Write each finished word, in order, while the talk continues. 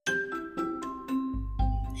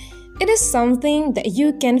It is something that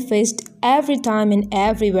you can feast every time and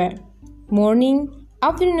everywhere. Morning,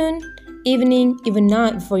 afternoon, evening, even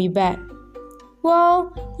night before you bed.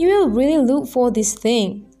 Well, you will really look for this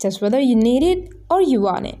thing, just whether you need it or you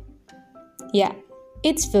want it. Yeah,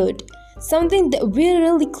 it's food, something that we're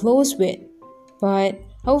really close with. But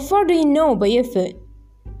how far do you know about your food?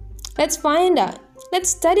 Let's find out. Let's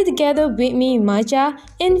study together with me, Matcha,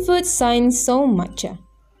 in Food Science So Matcha.